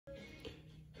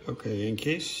Okay, in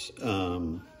case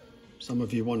some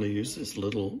of you want to use this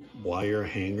little wire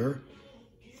hanger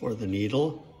for the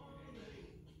needle,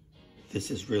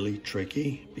 this is really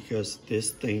tricky because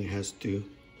this thing has to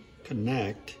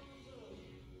connect,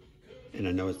 and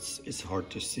I know it's hard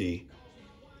to see,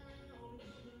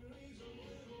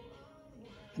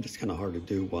 and it's kind of hard to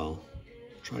do while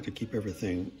try to keep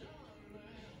everything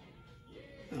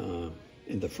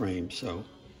in the frame. So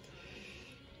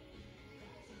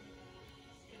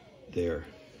there.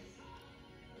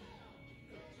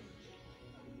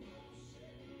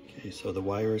 Okay, so the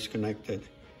wire is connected,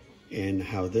 and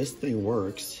how this thing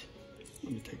works,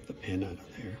 let me take the pin out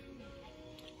of there.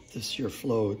 This is your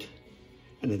float,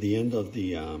 and at the end of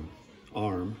the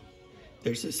arm,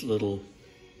 there's this little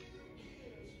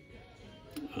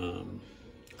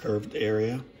curved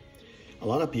area. A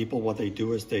lot of people, what they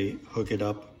do is they hook it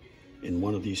up in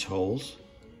one of these holes,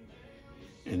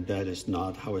 and that is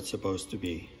not how it's supposed to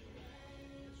be.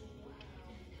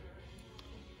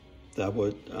 That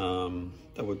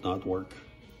would not work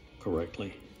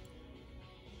correctly.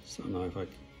 So now if I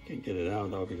can get it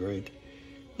out, that would be great.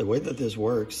 The way that this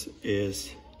works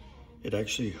is it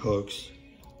actually hooks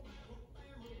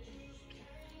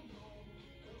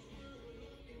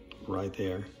right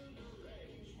there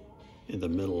in the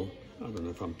middle. I don't know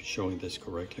if I'm showing this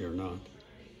correctly or not,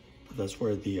 but that's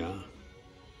where the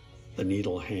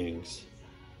needle hangs,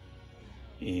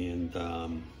 and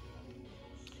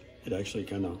it actually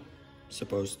kind of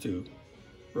supposed to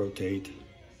rotate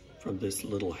from this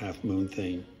little half moon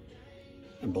thing,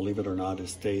 and believe it or not, it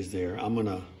stays there. I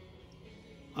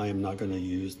am not gonna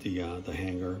use the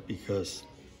hanger because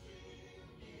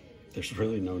there's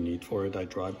really no need for it. I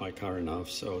drive my car enough,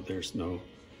 so there's no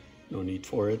need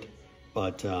for it.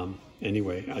 But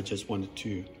anyway, I just wanted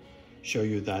to show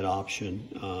you that option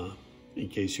in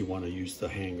case you want to use the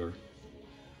hanger.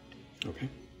 Okay,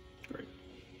 great.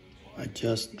 I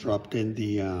just dropped in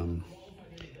the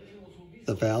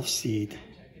valve seat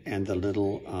and the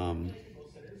little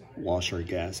washer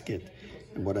gasket.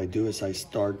 And what I do is I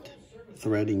start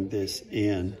threading this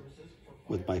in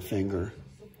with my finger,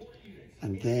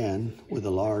 and then with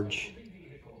a large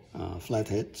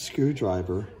flathead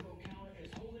screwdriver,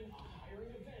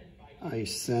 I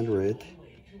center it,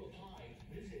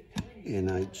 and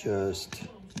I just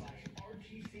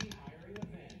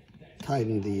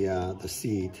tighten the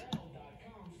seat.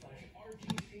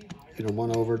 You don't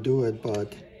want to overdo it,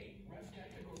 but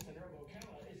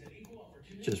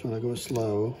just want to go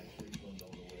slow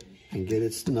and get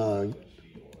it snug.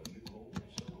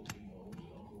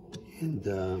 And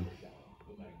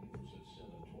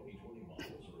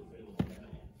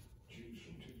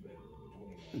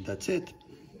that's it.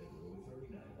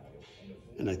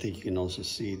 And I think you can also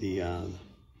see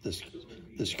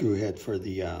the screw head for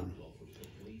the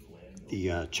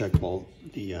check bolt,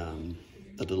 the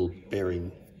little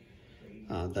bearing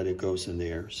that it goes in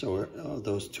there. So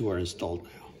those two are installed now.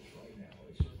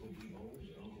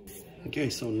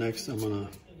 Okay, so next I'm gonna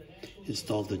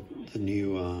install the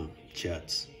new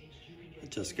jets. I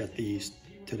just got these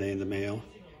today in the mail,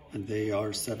 and they are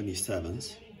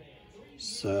 77s.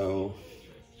 So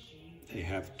they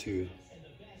have to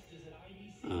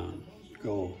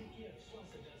go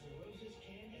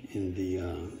in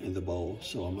the bowl.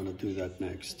 So I'm gonna do that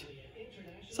next.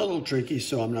 It's a little tricky,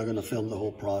 so I'm not gonna film the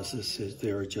whole process.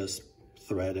 They're just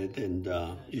threaded, and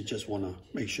you just wanna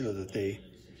make sure that they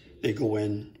go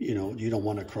in. You know, you don't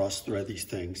wanna cross thread these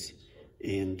things.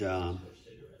 And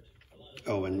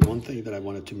oh, and one thing that I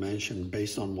wanted to mention,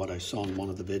 based on what I saw in one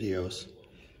of the videos,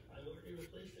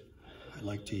 I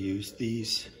like to use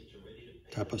these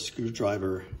type of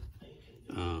screwdriver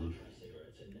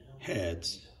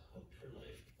heads,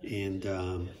 and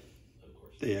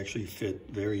they actually fit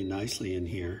very nicely in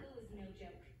here,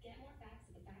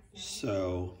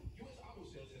 so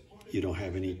you don't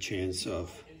have any chance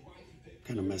of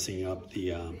kind of messing up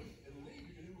the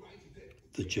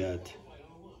jet.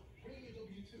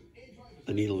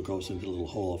 The needle goes into the little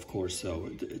hole, of course, so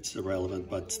it's irrelevant,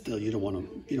 but still, you don't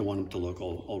want them to look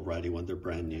all ratty when they're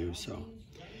brand new. So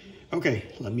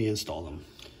okay, let me install them.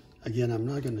 Again, I'm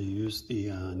not going to use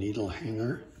the needle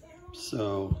hanger,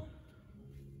 so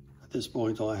at this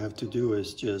point all I have to do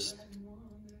is just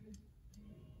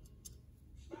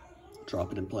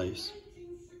drop it in place.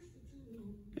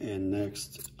 And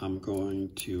next I'm going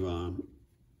to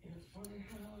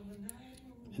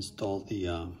install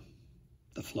the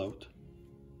float.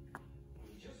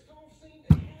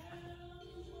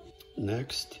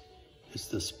 Next is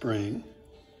the spring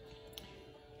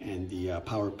and the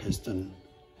power piston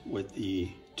with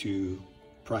the two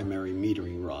primary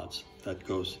metering rods. That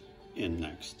goes in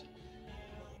next.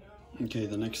 Okay,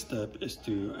 the next step is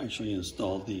to actually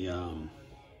install the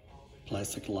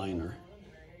plastic liner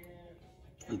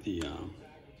for the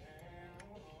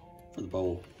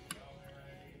bowl,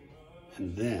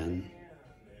 and then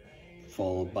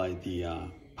followed by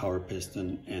the power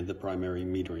piston and the primary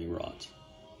metering rods.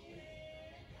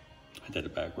 I did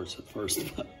it backwards at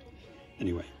first, but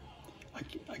anyway,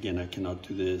 again, I cannot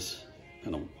do this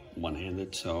kind of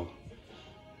one-handed, so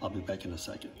I'll be back in a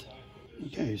second.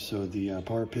 Okay, so the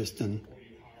power piston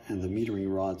and the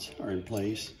metering rods are in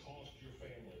place,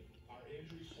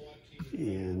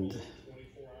 and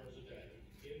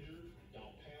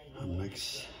I'm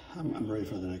ready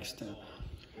for the next step.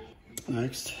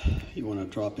 Next, you want to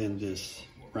drop in this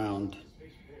round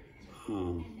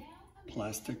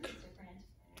plastic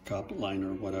cup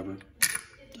liner, whatever,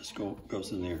 just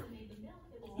goes in there.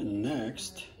 And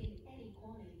next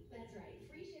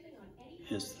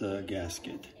is the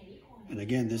gasket. And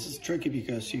again, this is tricky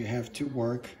because you have to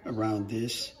work around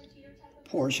this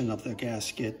portion of the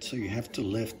gasket, so you have to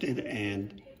lift it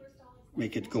and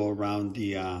make it go around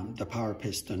the power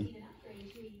piston.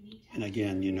 And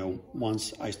again, you know,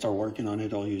 once I start working on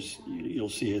it, you'll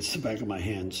see it's the back of my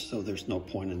hands, so there's no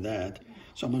point in that.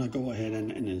 So I'm gonna go ahead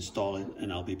and install it,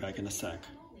 and I'll be back in a sec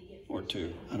or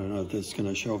two. I don't know if this is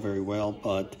gonna show very well,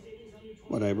 but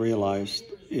what I realized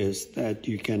is that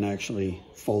you can actually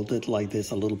fold it like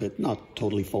this a little bit, not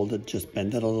totally fold it, just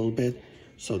bend it a little bit.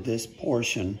 So this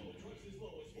portion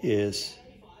is,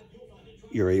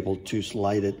 you're able to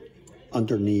slide it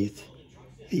underneath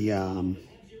the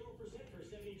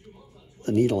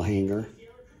needle hanger,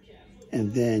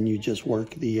 and then you just work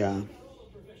the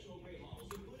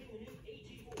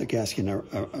gasket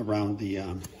around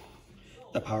the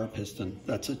power piston.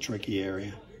 That's a tricky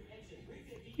area,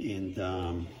 and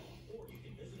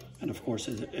of course,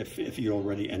 if you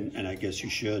already, and I guess you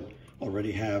should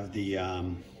already have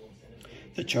the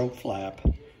choke flap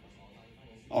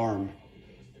arm,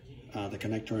 the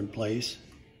connector in place,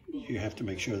 you have to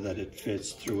make sure that it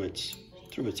fits through its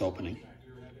opening.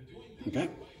 Okay,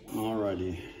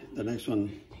 alrighty. The next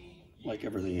one, like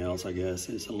everything else, I guess,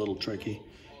 is a little tricky.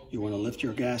 You want to lift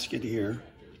your gasket here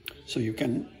so you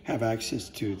can have access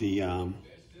to the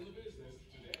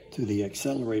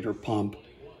accelerator pump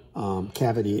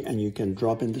cavity, and you can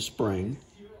drop in the spring,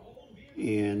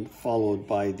 and followed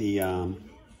by the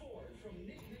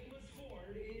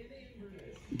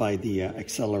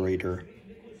accelerator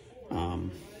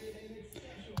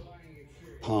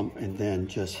pump, and then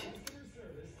just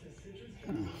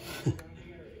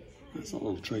it's a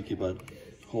little tricky, but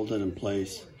hold it in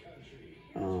place.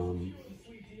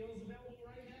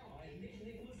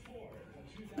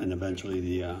 And eventually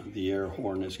the air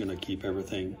horn is going to keep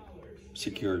everything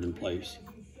secured in place.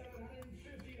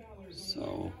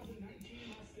 So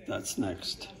that's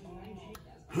next.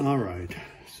 All right,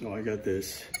 so I got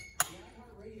this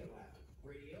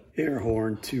air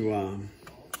horn to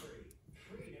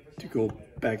go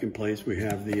back in place. We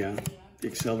have the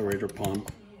accelerator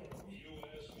pump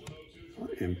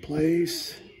in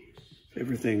place.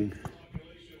 Everything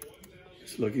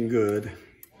is looking good.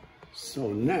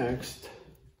 So next,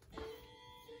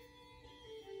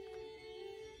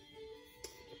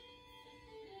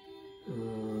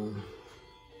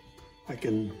 I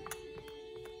can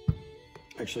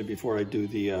actually, before I do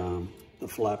the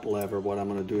flap lever, what I'm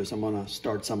going to do is I'm going to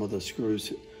start some of the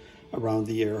screws around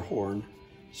the air horn,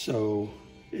 so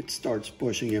it starts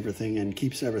pushing everything and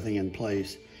keeps everything in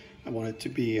place. I want it to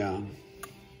be, I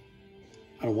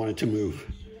don't want it to move.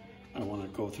 I don't want to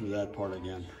go through that part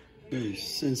again. Okay,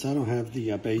 since I don't have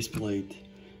the base plate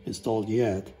installed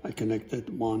yet, I connected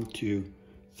 1, 2,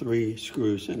 3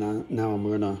 screws, and now I'm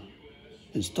going to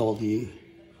install the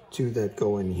 2 that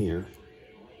go in here.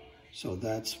 So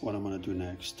that's what I'm going to do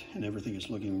next, and everything is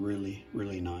looking really,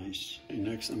 really nice. And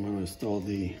next, I'm going to install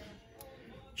the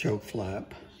choke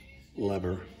flap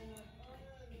lever.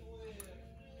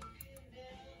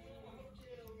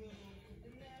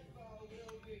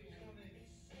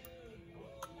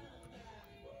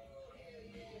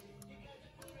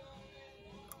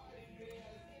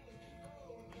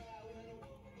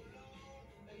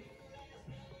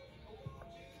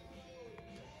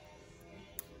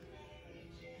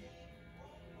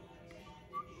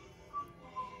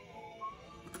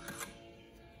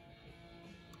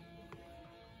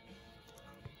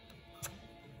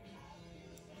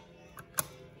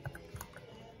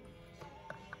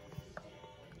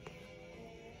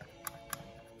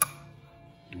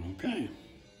 Okay.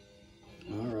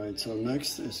 All right. So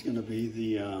next is going to be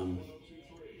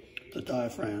the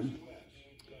diaphragm,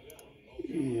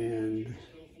 and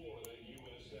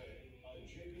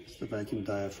the vacuum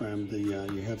diaphragm,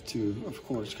 you have to, of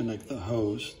course, connect the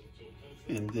hose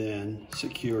and then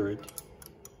secure it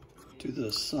to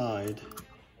the side,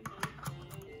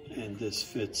 and this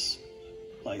fits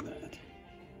like that.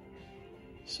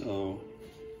 So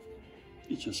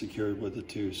you just secure it with the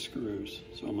 2 screws.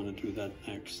 So I'm going to do that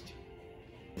next.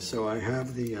 So I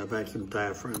have the vacuum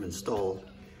diaphragm installed,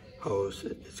 hose,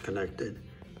 it's connected.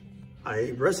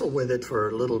 I wrestled with it for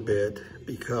a little bit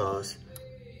because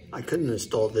I couldn't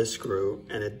install this screw,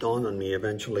 and it dawned on me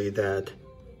eventually that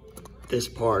this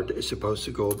part is supposed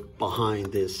to go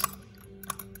behind this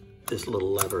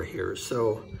little lever here.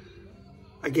 So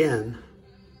again,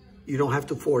 you don't have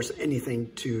to force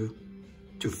anything to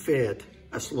fit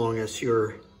as long as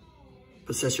you're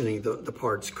positioning the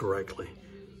parts correctly.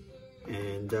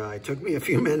 And it took me a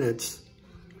few minutes,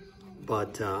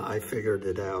 but I figured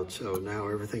it out. So now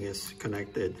everything is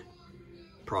connected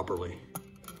properly.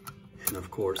 And of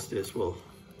course, this will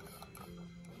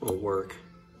work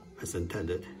as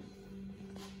intended.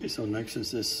 Okay, so next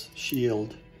is this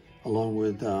shield, along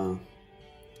with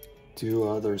 2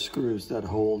 other screws that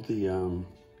hold the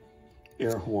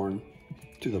air horn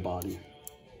to the body.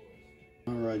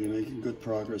 All right, you're making good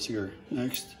progress here.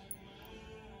 Next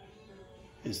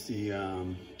is the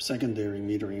secondary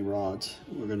metering rods.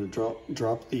 We're going to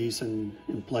drop these in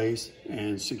place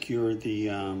and secure the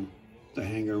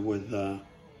hanger with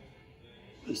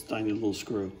this tiny little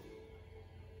screw.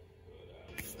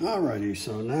 Alrighty,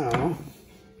 so now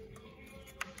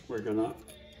we're gonna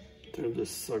turn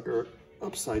this sucker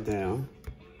upside down,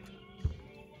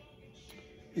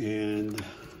 and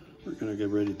we're gonna get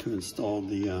ready to install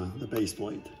the base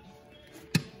plate.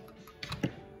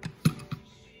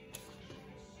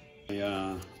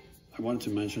 I wanted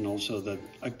to mention also that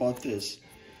I bought this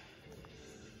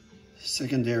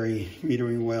secondary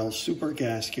metering well super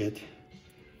gasket.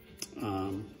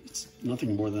 It's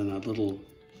nothing more than a little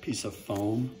piece of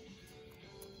foam,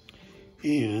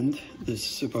 and this is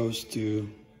supposed to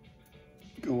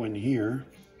go in here,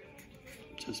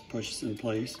 just pushes in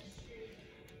place,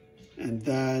 and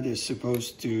that is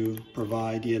supposed to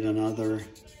provide yet another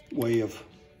way of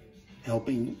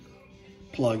helping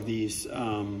plug these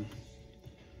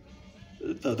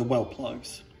the well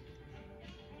plugs.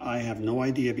 I have no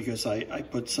idea because I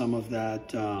put some of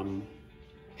that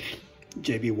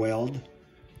JB Weld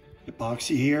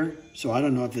epoxy here, so I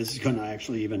don't know if this is going to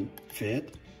actually even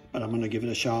fit, but I'm going to give it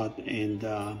a shot, and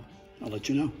I'll let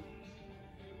you know.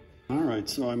 All right,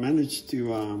 so I managed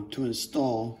to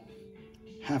install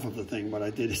half of the thing. What I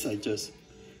did is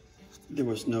there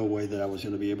was no way that I was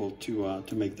going to be able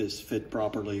to make this fit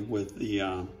properly with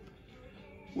the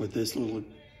with this little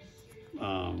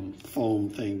foam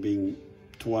thing being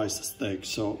twice as thick.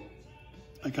 So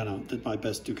I kind of did my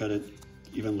best to cut it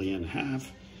evenly in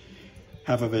half.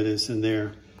 Half of it is in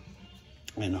there,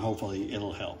 and hopefully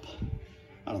it'll help.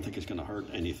 I don't think it's gonna hurt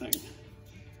anything.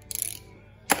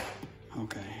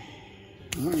 Okay.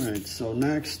 All right, so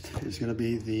next is gonna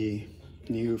be the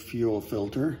new fuel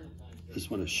filter. This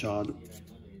one is shot,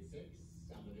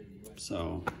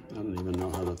 so I don't even know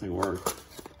how the thing works.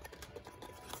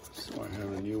 So I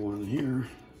have a new one here.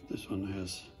 This one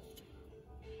has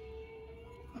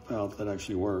a valve that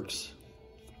actually works.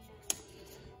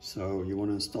 So you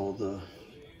want to install the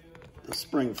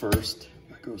spring first.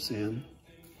 That goes in,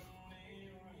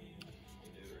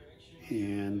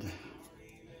 and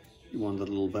you want the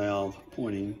little valve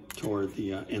pointing toward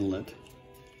the inlet,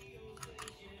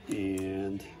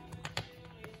 and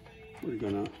we're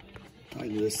gonna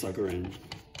tighten this sucker in.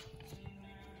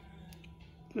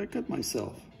 Did I cut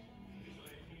myself?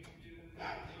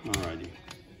 Alrighty.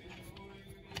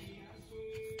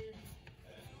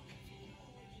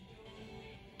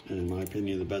 And in my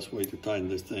opinion, the best way to tighten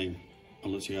this thing,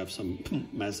 unless you have some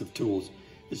massive tools,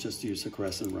 is just to use a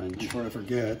crescent wrench. Before I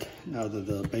forget, now that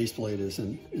the base plate is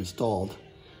installed,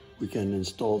 we can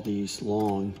install these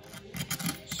long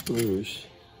screws.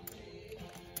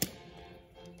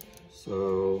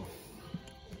 So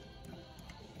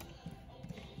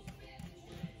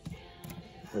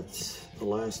that's the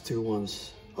last 2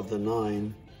 ones of the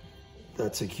 9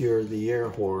 that secure the air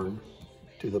horn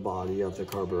to the body of the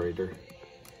carburetor.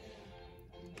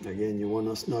 Again, you want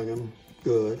to snug them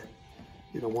good.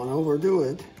 You don't want to overdo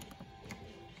it.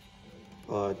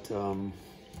 But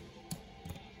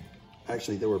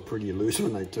actually, they were pretty loose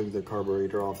when I took the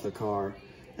carburetor off the car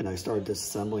and I started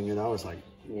disassembling it. I was like,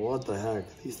 what the heck?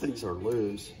 These things are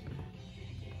loose.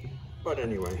 But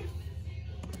anyway,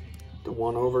 don't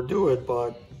want to overdo it,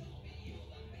 but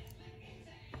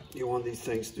you want these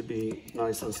things to be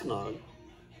nice and snug.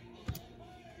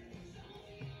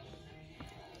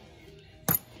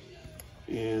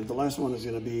 And the last one is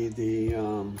going to be the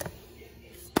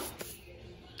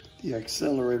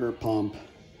accelerator pump,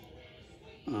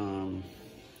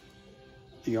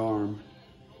 the arm,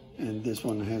 and this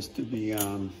one has to be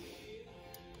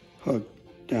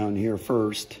hooked down here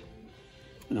first,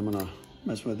 and I'm gonna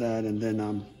mess with that, and then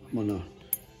I'm gonna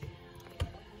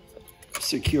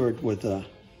secure it with a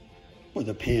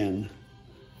pin,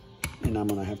 and I'm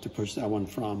gonna have to push that one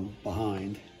from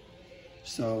behind.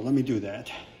 So let me do that.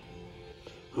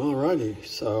 Alrighty,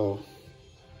 so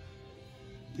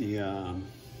the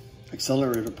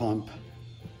accelerator pump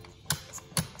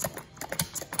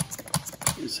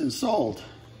is installed.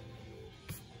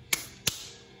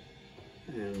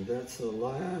 And that's the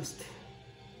last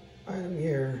item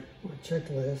here, my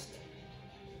checklist.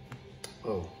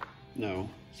 Oh, no,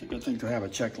 it's a good thing to have a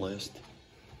checklist.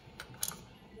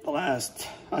 The last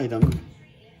item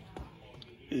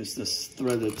is this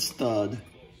threaded stud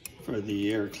for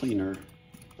the air cleaner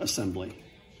assembly.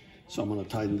 So I'm gonna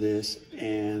tighten this,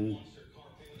 and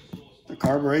the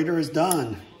carburetor is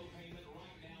done.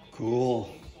 Cool.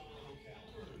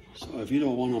 So if you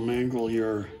don't want to mangle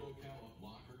your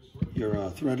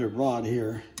threaded rod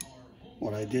here,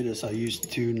 what I did is I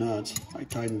used two nuts. I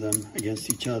tightened them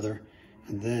against each other,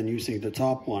 and then using the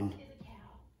top one,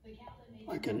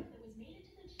 I can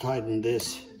tighten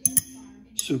this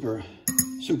super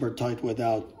tight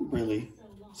without really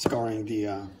scarring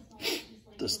the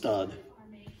stud.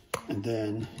 And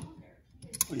then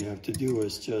what you have to do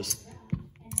is just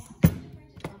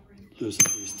loosen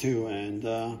these two, and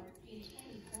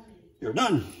you're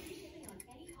done.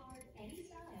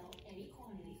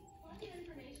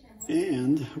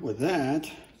 And with that,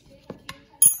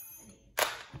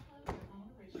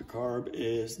 the carb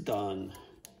is done.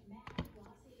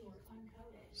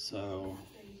 So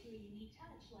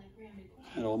I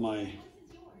had all my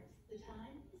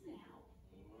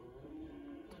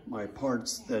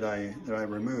parts that I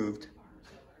removed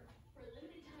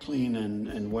clean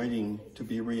and waiting to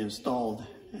be reinstalled.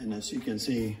 And as you can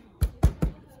see,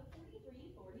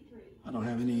 I don't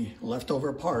have any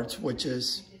leftover parts, which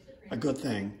is a good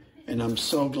thing. And I'm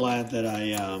so glad that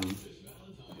I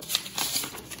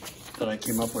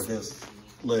came up with this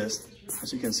list.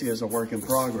 As you can see, it's a work in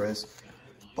progress,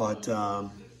 but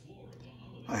I'm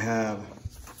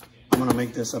gonna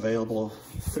make this available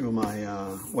through my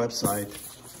website,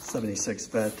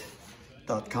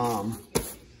 76vet.com,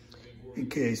 in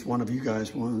case one of you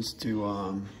guys wants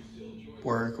to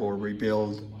work or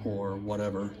rebuild or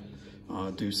whatever,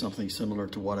 do something similar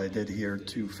to what I did here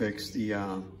to fix the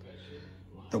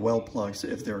well plugs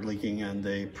if they're leaking, and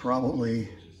they probably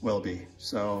will be.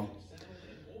 So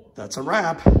that's a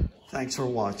wrap. Thanks for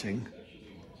watching.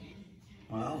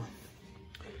 Well,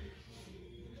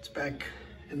 it's back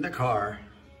in the car,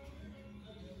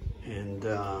 and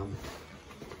I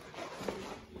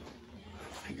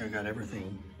think I got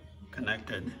everything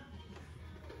connected.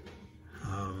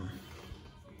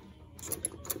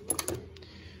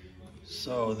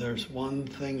 So there's one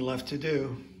thing left to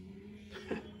do.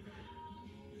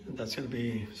 That's gonna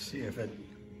be see if it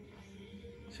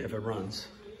runs.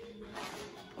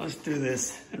 Let's do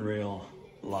this in real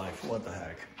life. What the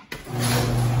heck?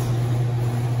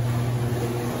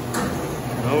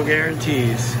 No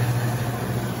guarantees.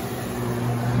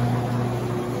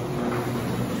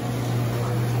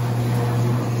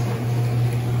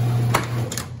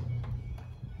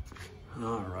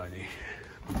 Alrighty.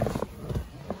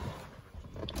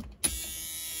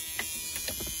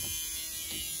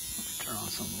 Turn on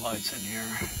some lights in here.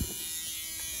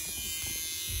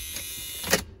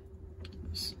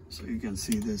 So you can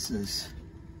see this is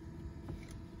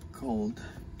cold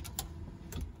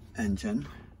engine.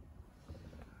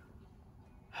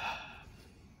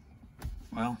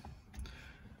 Well,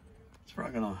 it's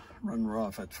probably gonna run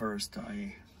rough at first.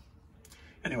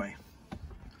 Anyway,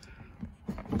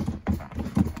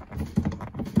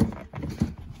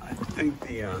 I think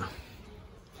the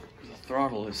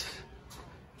throttle is,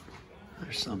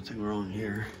 there's something wrong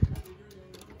here.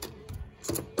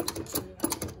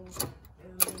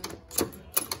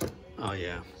 Oh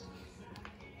yeah,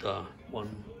 the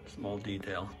one small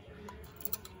detail.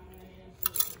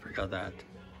 Forgot that.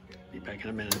 Be back in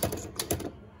a minute.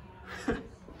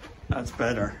 That's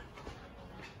better.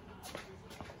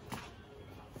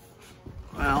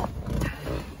 Well,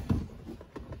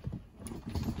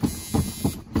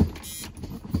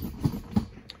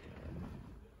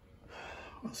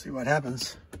 we'll see what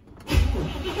happens.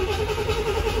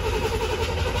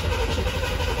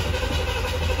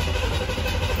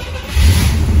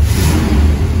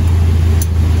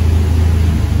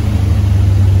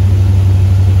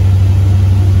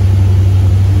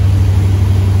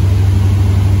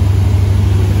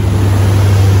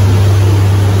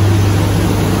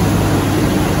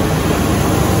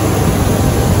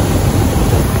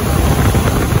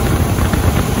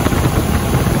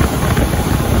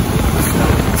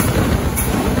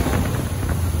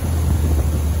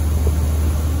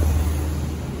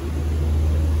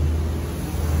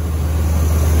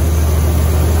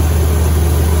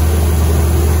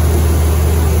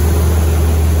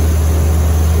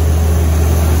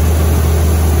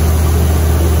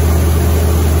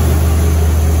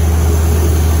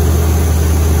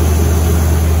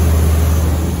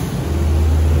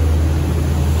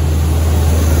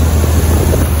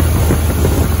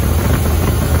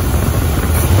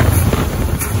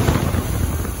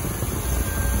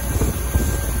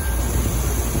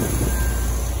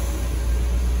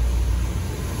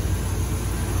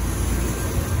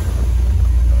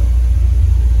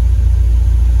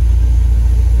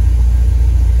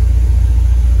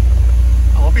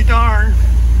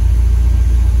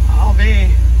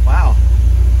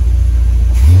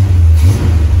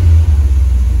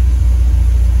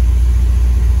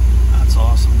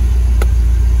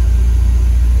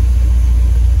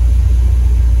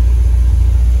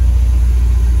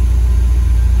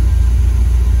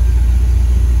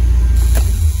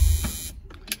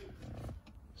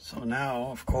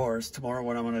 now, of course, tomorrow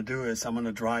what I'm going to do is I'm going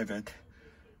to drive it,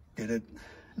 get it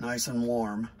nice and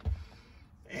warm,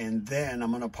 and then I'm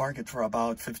going to park it for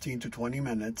about 15 to 20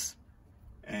 minutes,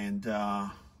 and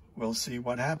we'll see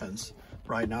what happens.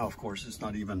 Right now, of course, it's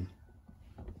not even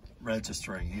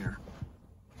registering here.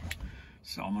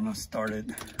 So I'm going to start it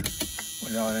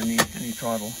without any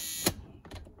throttle.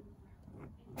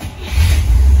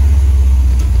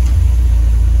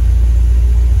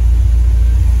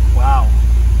 Wow.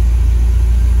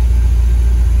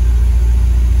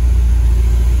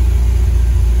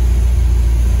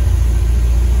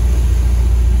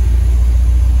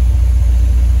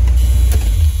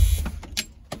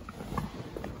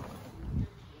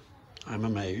 I'm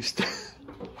amazed.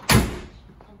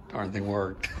 Darn thing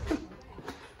worked.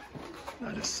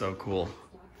 That is so cool.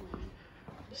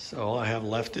 So all I have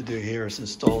left to do here is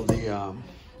install the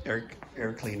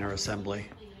air cleaner assembly.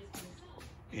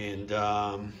 And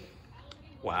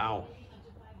wow.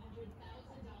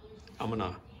 I'm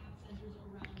gonna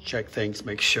check things,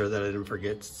 make sure that I didn't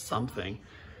forget something,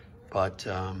 but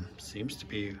seems to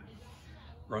be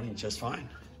running just fine.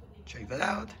 Check that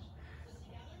out.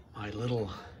 My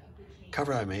little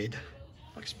cover I made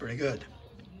looks pretty good.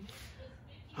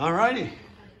 Alrighty,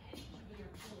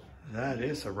 that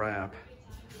is a wrap.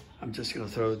 I'm just gonna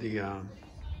throw the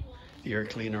air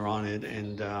cleaner on it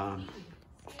and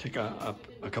take a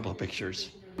couple of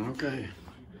pictures. Okay,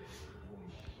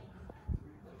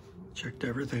 checked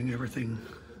everything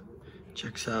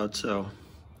checks out, so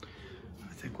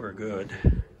I think we're good.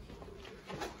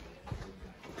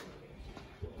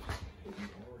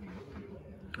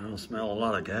 I don't smell a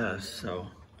lot of gas, so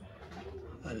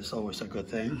that is always a good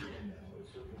thing.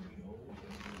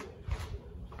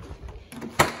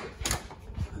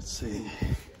 Let's see.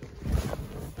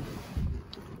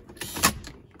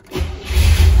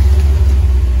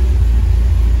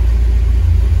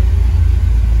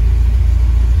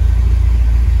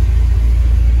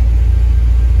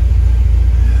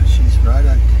 Yeah, she's right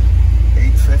at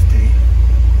 850.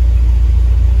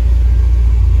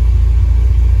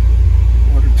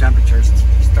 Temperatures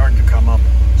starting to come up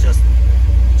just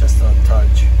a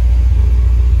touch.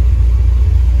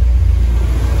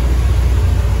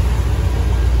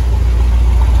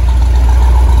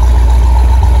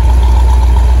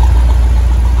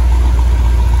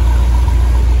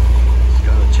 It's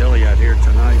kind of chilly out here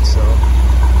tonight, so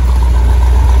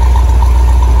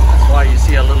that's why you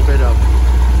see a little bit of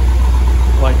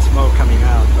white smoke coming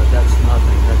out, but that's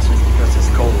nothing. That's just because it's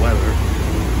cold weather.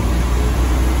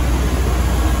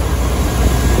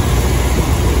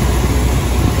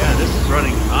 Yeah, this is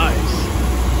running nice.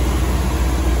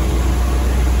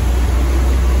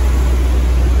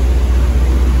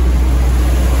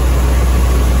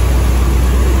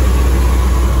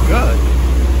 Good.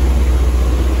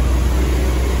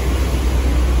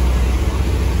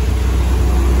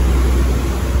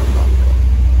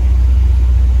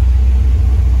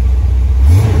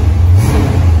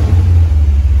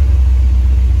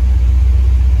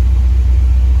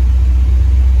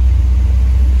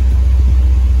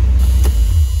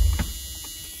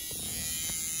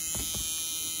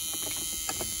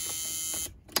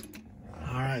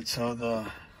 So the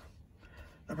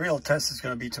real test is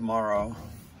going to be tomorrow,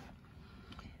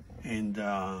 and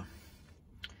I'll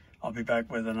be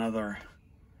back with another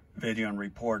video and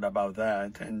report about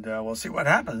that, and we'll see what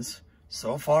happens.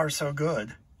 So far, so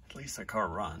good. At least the car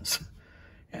runs,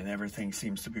 and everything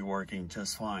seems to be working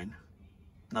just fine.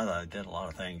 Not that I did a lot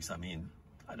of things. I mean,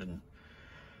 I didn't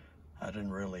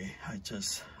really. I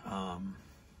just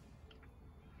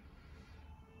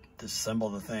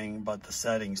disassemble the thing, but the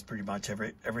settings pretty much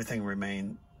everything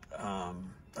remained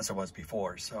as it was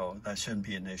before, so that shouldn't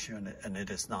be an issue, and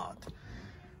it is not,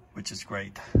 which is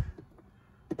great.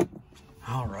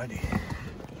 Alrighty,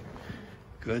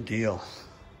 good deal.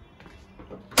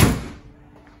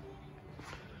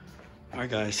 Alright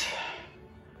guys,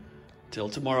 till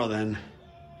tomorrow then.